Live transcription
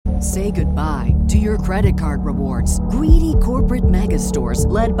Say goodbye to your credit card rewards. Greedy corporate mega stores,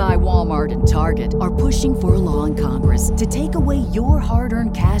 led by Walmart and Target, are pushing for a law in Congress to take away your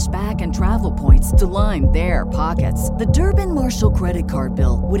hard-earned cash back and travel points to line their pockets. The Durbin-Marshall credit card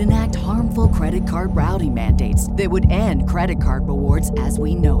bill would enact harmful credit card routing mandates that would end credit card rewards as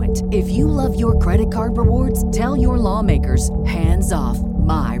we know it. If you love your credit card rewards, tell your lawmakers, hands off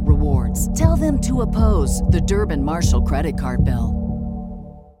my rewards. Tell them to oppose the Durbin-Marshall credit card bill.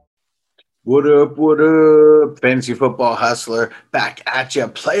 What up, Fantasy Football Hustler, back at you.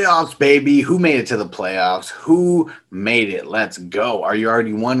 Playoffs, baby. Who made it to the playoffs? Who made it? Let's go. Are you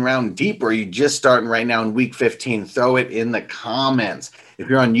already one round deep, or are you just starting right now in week 15? Throw it in the comments. If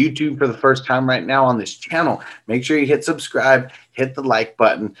you're on YouTube for the first time right now on this channel, make sure you hit subscribe, hit the like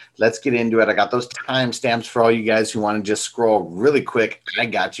button. Let's get into it. I got those timestamps for all you guys who want to just scroll really quick. I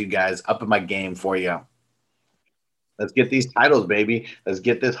got you guys up in my game for you. Let's get these titles, baby. Let's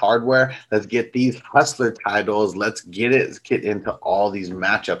get this hardware. Let's get these hustler titles. Let's get it. Let's get into all these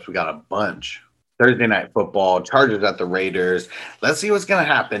matchups. We got a bunch. Thursday night football, Chargers at the Raiders. Let's see what's going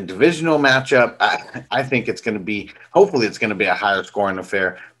to happen. Divisional matchup. I think it's going to be, hopefully it's going to be a higher scoring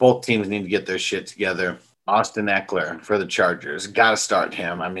affair. Both teams need to get their shit together. Austin Eckler for the Chargers. Got to start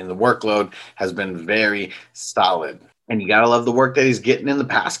him. I mean, the workload has been very solid. And you got to love the work that he's getting in the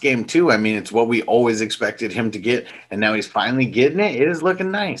pass game, too. I mean, it's what we always expected him to get, and now he's finally getting it. It is looking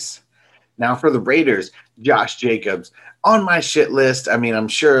nice. Now for the Raiders, Josh Jacobs on my shit list. I mean, I'm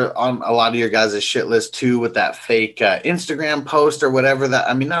sure on a lot of your guys' shit list, too, with that fake Instagram post or whatever that.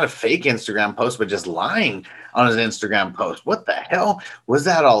 I mean, not a fake Instagram post, but just lying on his Instagram post. What the hell was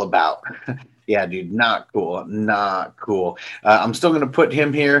that all about? Yeah, dude, not cool. Not cool. I'm still going to put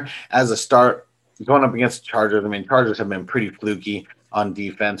him here as a start. Going up against the Chargers, I mean, Chargers have been pretty fluky on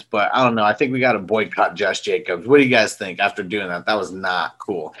defense, but I don't know. I think we got to boycott Josh Jacobs. What do you guys think after doing that? That was not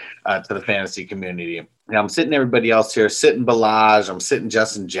cool to the fantasy community. Now, I'm sitting everybody else here, sitting Balaj, I'm sitting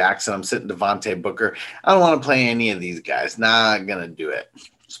Justin Jackson, I'm sitting Devontae Booker. I don't want to play any of these guys. Not going to do it,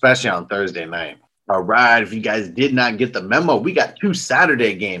 especially on Thursday night. All right, if you guys did not get the memo, we got 2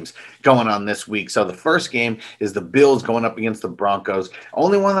 Saturday games going on this week. So the first game is the Bills going up against the Broncos.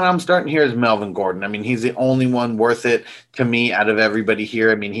 Only one that I'm starting here is Melvin Gordon. I mean, he's the only one worth it to me out of everybody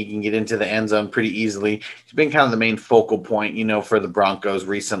here. I mean, he can get into the end zone pretty easily. He's been kind of the main focal point, you know, for the Broncos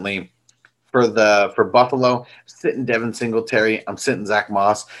recently. For Buffalo, I'm sitting Devin Singletary. I'm sitting Zach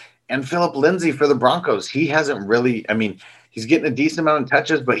Moss. And Phillip Lindsay for the Broncos. He hasn't really, I mean, he's getting a decent amount of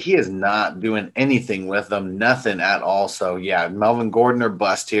touches, but he is not doing anything with them, nothing at all. So, yeah, Melvin Gordon or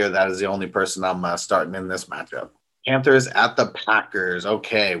bust here. That is the only person I'm starting in this matchup. Panthers at the Packers.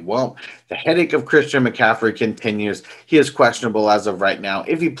 Okay, well, the headache of Christian McCaffrey continues. He is questionable as of right now.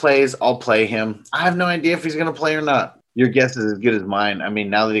 If he plays, I'll play him. I have no idea if he's going to play or not. Your guess is as good as mine. I mean,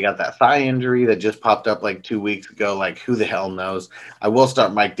 now that he got that thigh injury that just popped up like 2 weeks ago, like who the hell knows? I will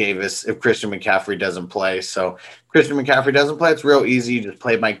start Mike Davis if Christian McCaffrey doesn't play. So Christian McCaffrey doesn't play, it's real easy. You just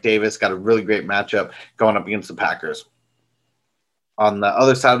play Mike Davis. Got a really great matchup going up against the Packers. On the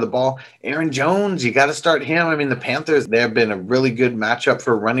other side of the ball, Aaron Jones, you got to start him. I mean, the Panthers, they've been a really good matchup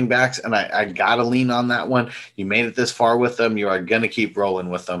for running backs, and I got to lean on that one. You made it this far with them. You are going to keep rolling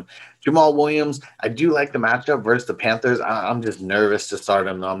with them. Jamal Williams, I do like the matchup versus the Panthers. I'm just nervous to start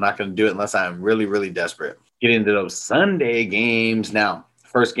him, though. I'm not going to do it unless I'm really, really desperate. Get into those Sunday games now.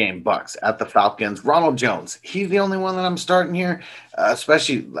 First game, Bucks at the Falcons. Ronald Jones, he's the only one that I'm starting here,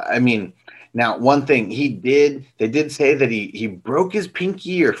 especially, I mean, now, one thing they did say that he broke his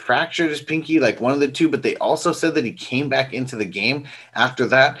pinky or fractured his pinky, like one of the two, but they also said that he came back into the game after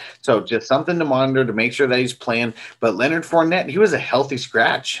that. So just something to monitor to make sure that he's playing. But Leonard Fournette, he was a healthy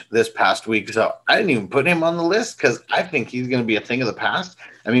scratch this past week. So I didn't even put him on the list because I think he's going to be a thing of the past.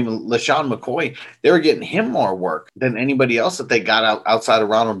 I mean, LaShawn McCoy, they were getting him more work than anybody else that they got outside of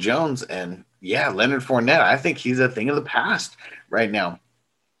Ronald Jones. And yeah, Leonard Fournette, I think he's a thing of the past right now.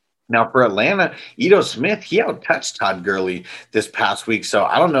 Now, for Atlanta, Ito Smith, he out-touched Todd Gurley this past week. So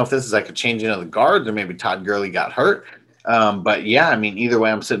I don't know if this is like a changing of the guards or maybe Todd Gurley got hurt. But, yeah, I mean, either way,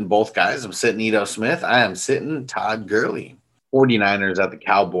 I'm sitting both guys. I'm sitting Ito Smith. I am sitting Todd Gurley. 49ers at the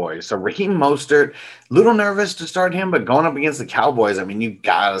Cowboys. So Raheem Mostert, little nervous to start him, but going up against the Cowboys, I mean, you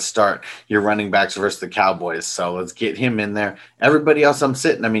got to start your running backs versus the Cowboys. So let's get him in there. Everybody else I'm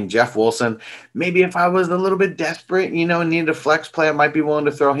sitting, I mean, Jeff Wilson, maybe if I was a little bit desperate, you know, and needed a flex play, I might be willing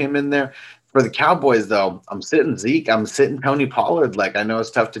to throw him in there. For the Cowboys, though, I'm sitting Zeke. I'm sitting Tony Pollard. Like, I know it's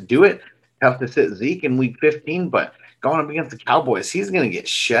tough to do it. Tough to sit Zeke in week 15, but going up against the Cowboys, he's going to get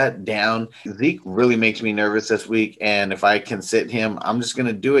shut down. Zeke really makes me nervous this week, and if I can sit him, I'm just going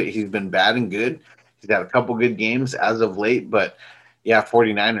to do it. He's been bad and good. He's had a couple good games as of late, but Yeah,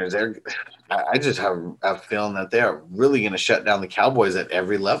 49ers. I just have a feeling that they are really going to shut down the Cowboys at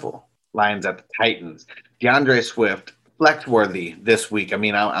every level. Lions at the Titans. DeAndre Swift, flex worthy this week. I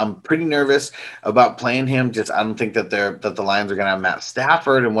mean, I'm pretty nervous about playing him. Just I don't think that the Lions are going to have Matt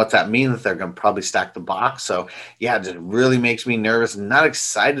Stafford, and what's that mean? That they're going to probably stack the box. So yeah, it just really makes me nervous. Not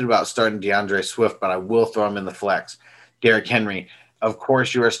excited about starting DeAndre Swift, but I will throw him in the flex. Derrick Henry. Of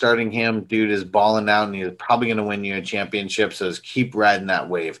course, you are starting him. Dude is balling out, and he's probably going to win you a championship. So just keep riding that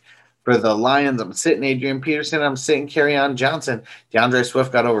wave. For the Lions, I'm sitting Adrian Peterson. I'm sitting Kerryon Johnson. DeAndre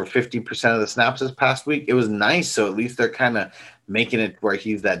Swift got over 50% of the snaps this past week. It was nice. So at least they're kind of making it where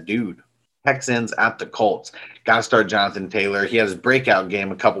he's that dude. Texans at the Colts. Got to start Jonathan Taylor. He had his breakout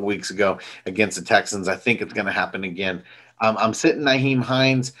game a couple weeks ago against the Texans. I think it's going to happen again. I'm sitting Nyheim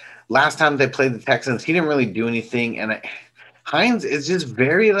Hines. Last time they played the Texans, he didn't really do anything. And Hines is just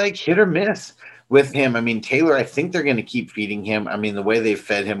very like hit or miss with him. I mean, Taylor, I think they're going to keep feeding him. I mean, the way they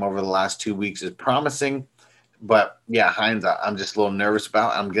fed him over the last 2 weeks is promising. But yeah, Hines, I'm just a little nervous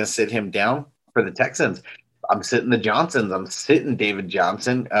about. I'm going to sit him down for the Texans. I'm sitting the Johnsons. I'm sitting David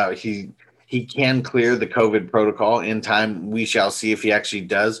Johnson. He can clear the COVID protocol in time. We shall see if he actually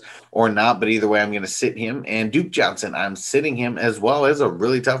does or not. But either way, I'm going to sit him. And Duke Johnson, I'm sitting him as well as a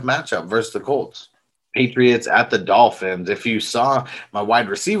really tough matchup versus the Colts. Patriots at the Dolphins. If you saw my wide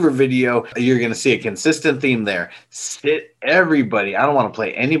receiver video, you're going to see a consistent theme there. Sit everybody. I don't want to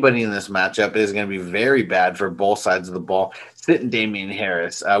play anybody in this matchup. It is going to be very bad for both sides of the ball. Sitting Damian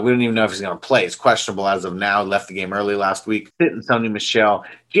Harris. We don't even know if he's going to play. It's questionable as of now. Left the game early last week. Sitting Sony Michel.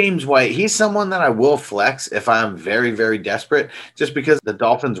 James White. He's someone that I will flex if I'm very, very desperate, just because the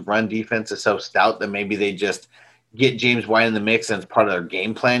Dolphins' run defense is so stout that maybe they just get James White in the mix and it's part of their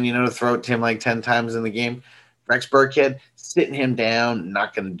game plan, to throw it to him like 10 times in the game. Rex Burkhead, sitting him down,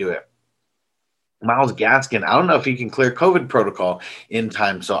 not going to do it. Myles Gaskin, I don't know if he can clear COVID protocol in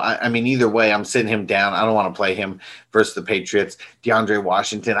time. So, I mean, either way, I'm sitting him down. I don't want to play him versus the Patriots. DeAndre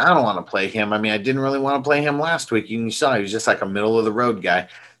Washington, I don't want to play him. I mean, I didn't really want to play him last week. You saw he was just like a middle-of-the-road guy.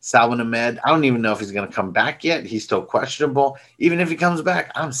 Salvon Ahmed, I don't even know if he's going to come back yet. He's still questionable. Even if he comes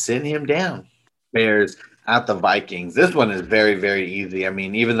back, I'm sitting him down. Bears at the Vikings. This one is very, very easy. I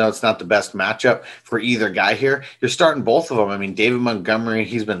mean, even though it's not the best matchup for either guy here, you're starting both of them. I mean, David Montgomery,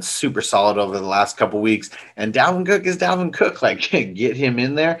 he's been super solid over the last couple weeks. And Dalvin Cook is Dalvin Cook. Like, get him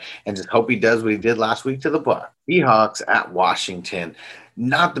in there and just hope he does what he did last week to the Bucs. Seahawks at Washington.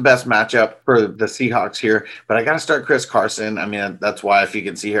 Not the best matchup for the Seahawks here, but I got to start Chris Carson. I mean, that's why, if you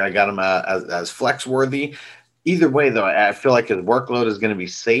can see here, I got him as flex worthy. Either way, though, I feel like his workload is going to be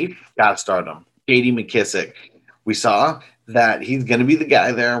safe. Got to start him. J.D. McKissick, we saw that he's going to be the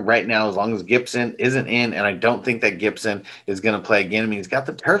guy there right now as long as Gibson isn't in, and I don't think that Gibson is going to play again. I mean, he's got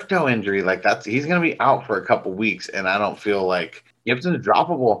the turf toe injury. Like, he's going to be out for a couple weeks, and I don't feel like Gibson's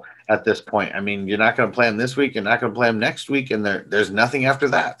droppable at this point. I mean, you're not going to play him this week. You're not going to play him next week, and there's nothing after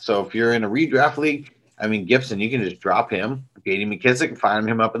that. So if you're in a redraft league, I mean, Gibson, you can just drop him. J.D. McKissick, find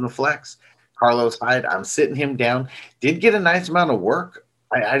him up in the flex. Carlos Hyde, I'm sitting him down. Did get a nice amount of work.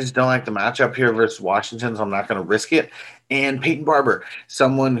 I just don't like the matchup here versus Washington, so I'm not going to risk it. And Peyton Barber,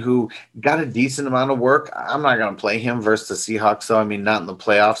 someone who got a decent amount of work. I'm not going to play him versus the Seahawks, though. I mean, not in the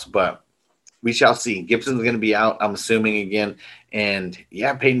playoffs, but we shall see. Gibson's going to be out, I'm assuming, again. And,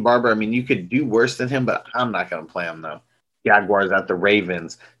 yeah, Peyton Barber, I mean, you could do worse than him, but I'm not going to play him, though. Jaguars at the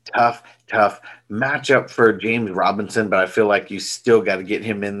Ravens. Tough matchup for James Robinson, but I feel like you still got to get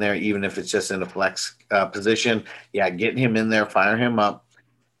him in there, even if it's just in a flex position. Yeah, get him in there, fire him up.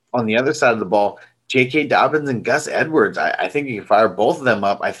 On the other side of the ball, J.K. Dobbins and Gus Edwards. I think you can fire both of them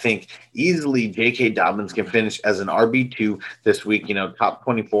up. I think easily J.K. Dobbins can finish as an RB2 this week, top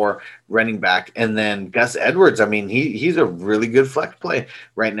 24 running back. And then Gus Edwards, I mean, he's a really good flex play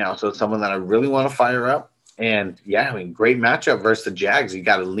right now. So someone that I really want to fire up. And, yeah, I mean, great matchup versus the Jags. You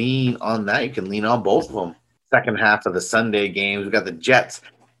got to lean on that. You can lean on both of them. Second half of the Sunday games, we got the Jets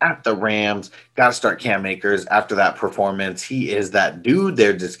at the Rams. Got to start Cam Akers after that performance. He is that dude.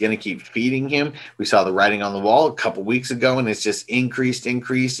 They're just going to keep feeding him. We saw the writing on the wall a couple weeks ago, and it's just increased,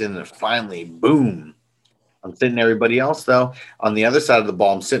 and then finally, boom. I'm sitting everybody else, though. On the other side of the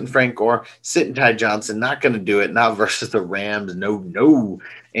ball, I'm sitting Frank Gore, sitting Ty Johnson. Not going to do it. Not versus the Rams. No.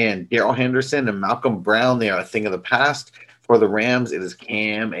 And Darrell Henderson and Malcolm Brown, they are a thing of the past. For the Rams, it is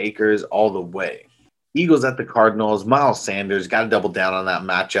Cam Akers all the way. Eagles at the Cardinals. Miles Sanders got to double down on that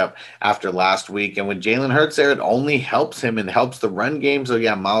matchup after last week. And with Jalen Hurts there, it only helps him and helps the run game. So,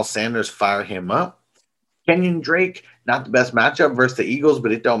 yeah, Miles Sanders, fire him up. Kenyon Drake, not the best matchup versus the Eagles,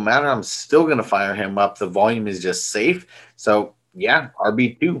 but it don't matter. I'm still going to fire him up. The volume is just safe. So, yeah,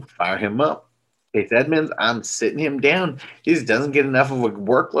 RB2, fire him up. Chase Edmonds, I'm sitting him down. He just doesn't get enough of a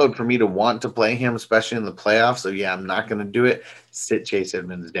workload for me to want to play him, especially in the playoffs. So, yeah, I'm not going to do it. Sit Chase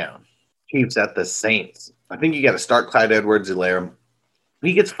Edmonds down. Chiefs at the Saints. I think you got to start Clyde Edwards-Helaire.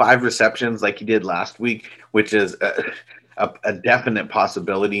 He gets 5 receptions like he did last week, which is a definite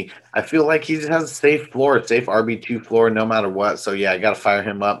possibility. I feel like he just has a safe floor, safe RB2 floor no matter what. So, yeah, I got to fire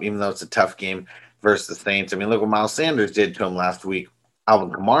him up, even though it's a tough game versus the Saints. I mean, look what Miles Sanders did to him last week.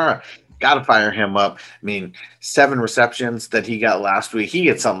 Alvin Kamara, got to fire him up. I mean, 7 receptions that he got last week. He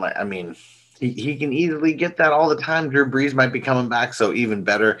gets something like, I mean, he can easily get that all the time. Drew Brees might be coming back, so even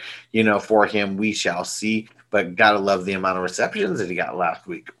better, for him. We shall see. But got to love the amount of receptions that he got last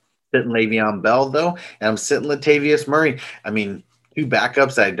week. Sitting Le'Veon Bell, though, and I'm sitting Latavius Murray. I mean, 2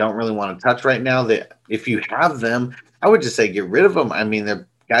 backups that I don't really want to touch right now. That if you have them, I would just say get rid of them. I mean, they're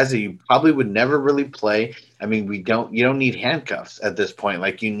guys that you probably would never really play. I mean, you don't need handcuffs at this point.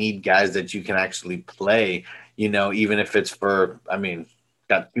 Like, you need guys that you can actually play, even if it's for,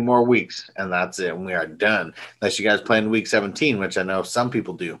 got 2 more weeks and that's it. And we are done. Unless you guys play in week 17, which I know some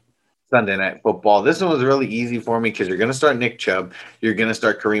people do. Sunday Night Football. This one was really easy for me because you're going to start Nick Chubb, you're going to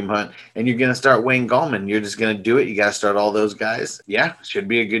start Kareem Hunt, and you're going to start Wayne Gallman. You're just going to do it. You got to start all those guys. Yeah, should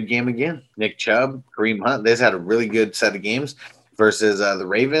be a good game again. Nick Chubb, Kareem Hunt, they've had a really good set of games versus the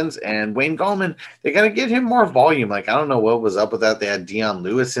Ravens. And Wayne Gallman, they got to get him more volume. Like, I don't know what was up with that. They had Dion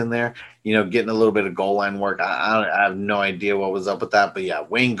Lewis in there, getting a little bit of goal line work. I have no idea what was up with that. But, yeah,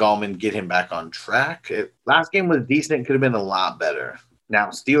 Wayne Gallman, get him back on track. Last game was decent. Could have been a lot better. Now,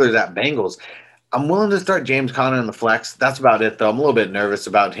 Steelers at Bengals. I'm willing to start James Conner in the flex. That's about it, though. I'm a little bit nervous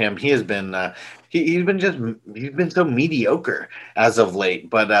about him. He has been he's been so mediocre as of late.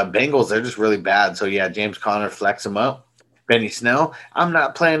 But Bengals, they're just really bad. So, yeah, James Conner, flex him up. Benny Snell, I'm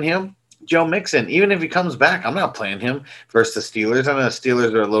not playing him. Joe Mixon, even if he comes back, I'm not playing him versus the Steelers. I know the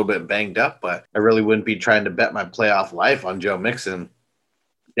Steelers are a little bit banged up, but I really wouldn't be trying to bet my playoff life on Joe Mixon.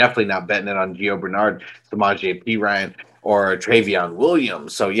 Definitely not betting it on Gio Bernard, Samaje Perine, or Travion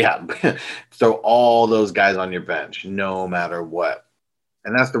Williams. So, yeah, throw all those guys on your bench, no matter what.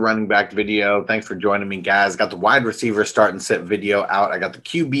 And that's the running back video. Thanks for joining me, guys. Got the wide receiver start and sit video out. I got the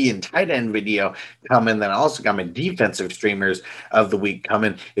QB and tight end video coming. Then I also got my defensive streamers of the week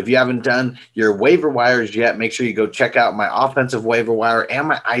coming. If you haven't done your waiver wires yet, make sure you go check out my offensive waiver wire and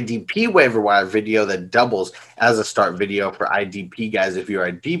my IDP waiver wire video that doubles as a start video for IDP, guys, if you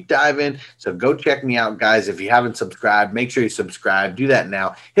are deep diving. So go check me out, guys. If you haven't subscribed, make sure you subscribe. Do that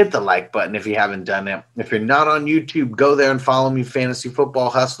now. Hit the like button if you haven't done it. If you're not on YouTube, go there and follow me, Fantasy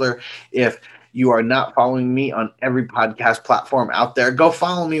Football Hustler. If you are not following me on every podcast platform out there, go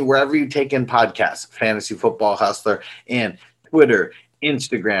follow me wherever you take in podcasts, Fantasy Football Hustler, and Twitter,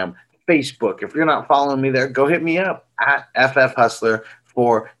 Instagram, Facebook. If you're not following me there, go hit me up at FF Hustler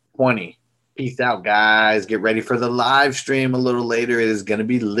 420. Peace out, guys. Get ready for the live stream a little later. It is going to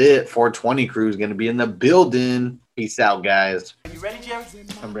be lit. 420 crew is going to be in the building. Peace out, guys. Are you ready, Jerry?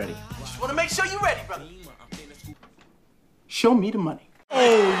 I'm ready. Just want to make sure you're ready, brother. Show me the money.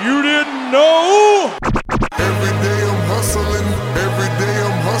 Oh, you didn't know? Every day I'm hustling, every day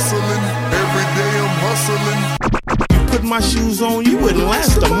I'm hustling, every day I'm hustling. Put my shoes on, you wouldn't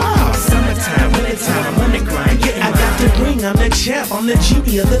last a mile. Summertime, wintertime, I'm on the grind. Yeah, I got the ring, I'm the champ, I'm the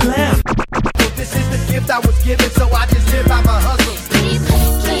genie of the lamp. This is the gift I was given, so I just live by my hustle. It's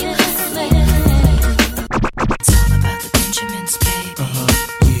all about the Benjamins, baby.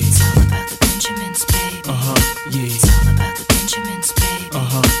 Yeah. It's all about the Benjamins, baby. Yeah. It's all about the Benjamins, baby.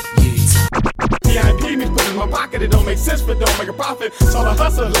 Yeah. VIP me put in my pocket, it don't make sense, but don't make a profit. So the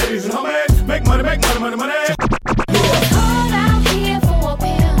hustle, ladies and homies, make money, money, money. Hold out here for a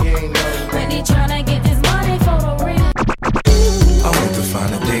pill. When they tryna get this money for the real. I want to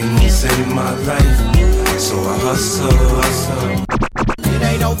find the things in my life, so I hustle. It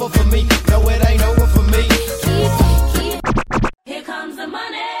ain't over for me. No, it ain't over for me. Here comes the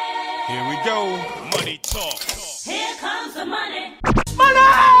money. Here we go, money talk. Here comes the money.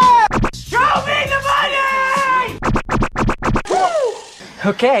 Show me the money!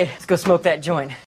 Okay, let's go smoke that joint.